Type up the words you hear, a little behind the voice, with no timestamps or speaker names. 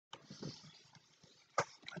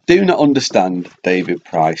do not understand David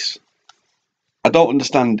Price. I don't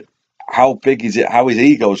understand how big is it, how his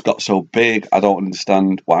ego's got so big. I don't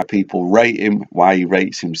understand why people rate him, why he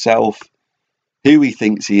rates himself, who he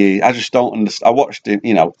thinks he is. I just don't understand. I watched him,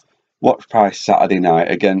 watched Price Saturday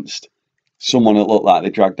night against someone that looked like they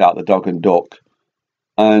dragged out the dog and duck,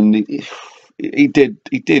 and he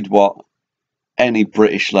did what any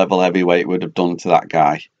British level heavyweight would have done to that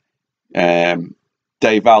guy.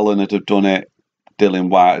 Dave Allen would have done it. Dylan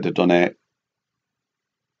White would have done it.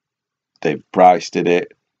 Dave Price did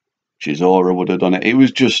it. Chisora would have done it. It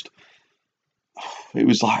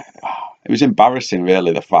was embarrassing,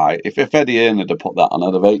 really, the fight. If Eddie Hearn had put that on,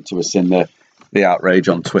 I'd have hate to have seen the outrage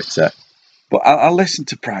on Twitter. But I listened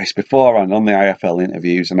to Price beforehand on the IFL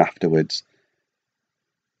interviews and afterwards.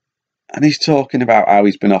 And he's talking about how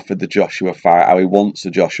he's been offered the Joshua fight, how he wants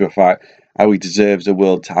the Joshua fight, how he deserves a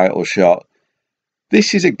world title shot.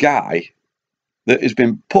 This is a guy that has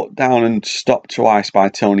been put down and stopped twice by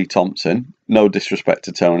Tony Thompson. No disrespect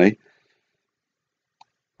to Tony.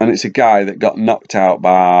 And it's a guy that got knocked out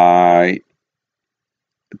by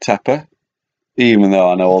Tepper, even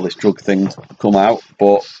though I know all this drug thing's come out,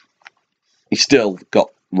 but he still got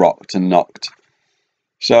rocked and knocked.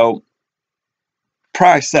 So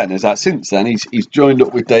Price then is that since then he's joined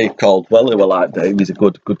up with Dave Caldwell, who I like Dave. He's a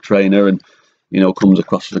good trainer and comes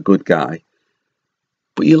across as a good guy.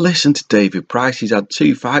 But you listen to David Price, he's had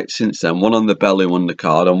 2 fights since then, one on the Bellew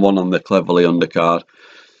Undercard and one on the Cleverly Undercard.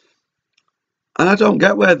 And I don't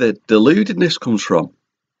get where the deludedness comes from.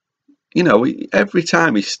 Every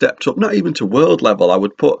time he stepped up, not even to world level, I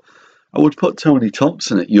would put Tony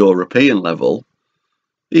Thompson at European level,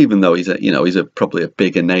 even though he's probably a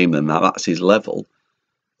bigger name than that. That's his level.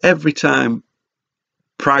 Every time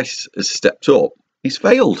Price has stepped up, he's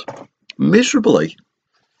failed miserably.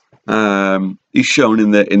 He's shown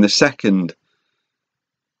in the second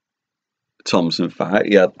Thompson fight,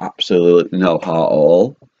 he had absolutely no heart at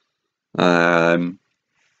all. And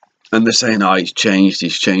they're saying, he's changed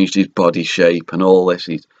his body shape and all this.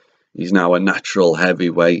 He's now a natural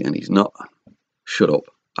heavyweight, and he's not. Shut up.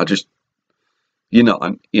 You're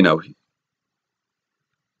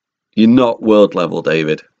not world level,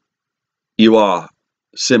 David. You are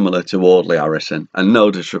similar to Audley Harrison, and no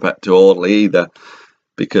disrespect to Audley either,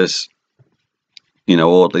 because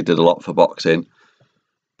Audley did a lot for boxing,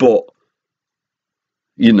 but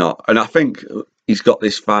you're not. And I think he's got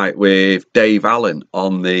this fight with Dave Allen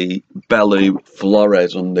on the Bellew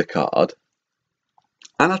Flores undercard,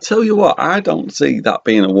 and I tell you what, I don't see that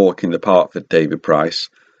being a walk in the park for David Price.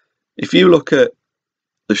 If you look at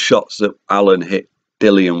the shots that Allen hit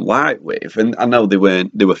Dillian White with, and I know they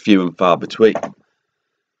were few and far between,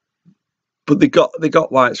 but they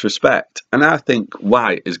got White's respect, and I think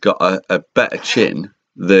White has got a better chin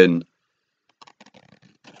than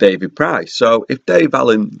David Price. So if Dave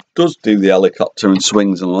Allen does do the helicopter and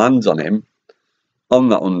swings and lands on him on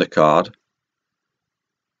that undercard,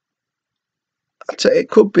 it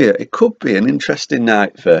could be an interesting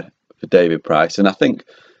night for David Price. And I think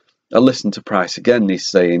I listened to Price again. He's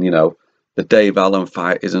saying, the Dave Allen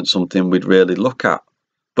fight isn't something we'd really look at,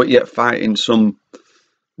 but yet fighting some.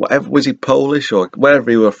 Whatever, was he Polish or wherever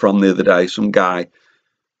he were from the other day, some guy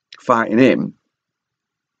fighting him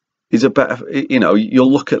is a better,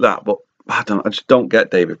 you'll look at that, but I just don't get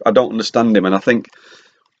David. I don't understand him, and I think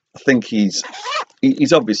he's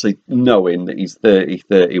obviously knowing that he's 30,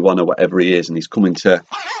 31 or whatever he is, and he's coming to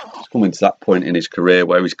that point in his career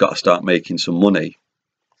where he's got to start making some money.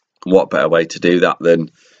 What better way to do that than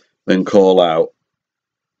call out,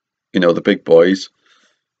 the big boys?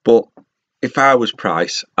 But if I was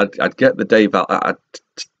Price, I'd get the Dave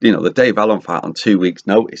Allen fight on 2 weeks'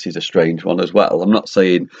 notice is a strange one as well. I'm not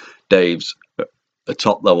saying Dave's a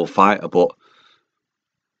top level fighter, but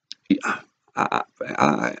I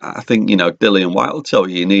think Dillian White will tell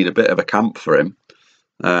you need a bit of a camp for him.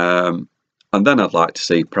 And then I'd like to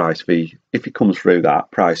see Price v, if he comes through that,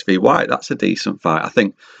 Price v White. That's a decent fight. I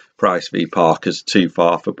think Price v Parker's too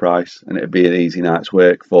far for Price, and it'd be an easy night's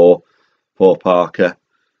work for Parker.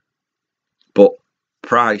 But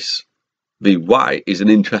Price v White is an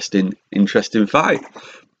interesting fight.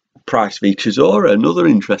 Price v Chisora, another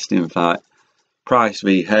interesting fight. Price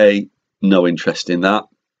v Hay, no interest in that.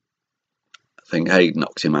 I think Hay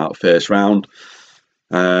knocked him out first round.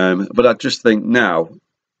 But I just think now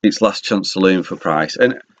it's last chance saloon for Price.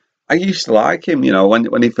 And I used to like him,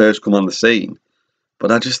 when he first come on the scene.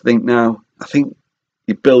 But I just think now, I think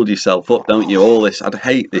you build yourself up, don't you? All this, I'd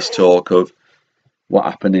hate this talk of what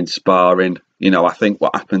happened in sparring. I think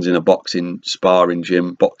what happens in a boxing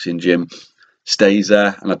gym stays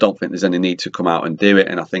there, and I don't think there's any need to come out and do it.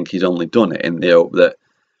 And I think he's only done it in the hope that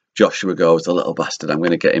Joshua goes, the little bastard, I'm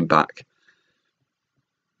going to get him back.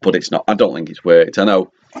 But it's not. I don't think it's worked. I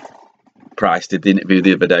know Price did the interview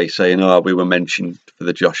the other day saying, oh, we were mentioned for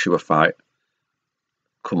the Joshua fight.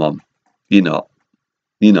 Come on. You're not.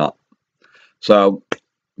 You're not. So,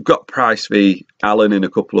 we've got Price v Allen in a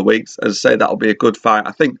couple of weeks. As I say, that'll be a good fight.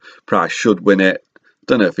 I think Price should win it.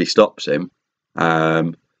 Don't know if he stops him.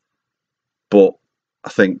 But I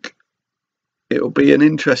think it'll be an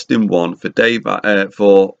interesting one for Dave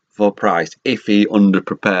for Price if he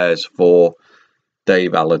underprepares for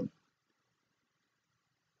Dave Allen.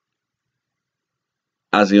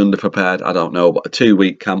 Has he underprepared? I don't know, but a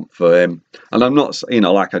 2-week camp for him. And I'm not,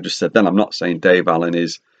 like I just said then, I'm not saying Dave Allen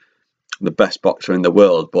is the best boxer in the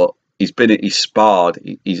world, but he's sparred.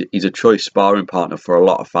 He's a choice sparring partner for a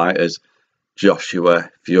lot of fighters. Joshua,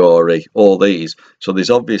 Fury, all these. So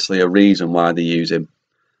there's obviously a reason why they use him.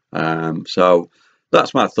 So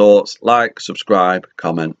that's my thoughts. Like, subscribe,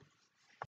 comment.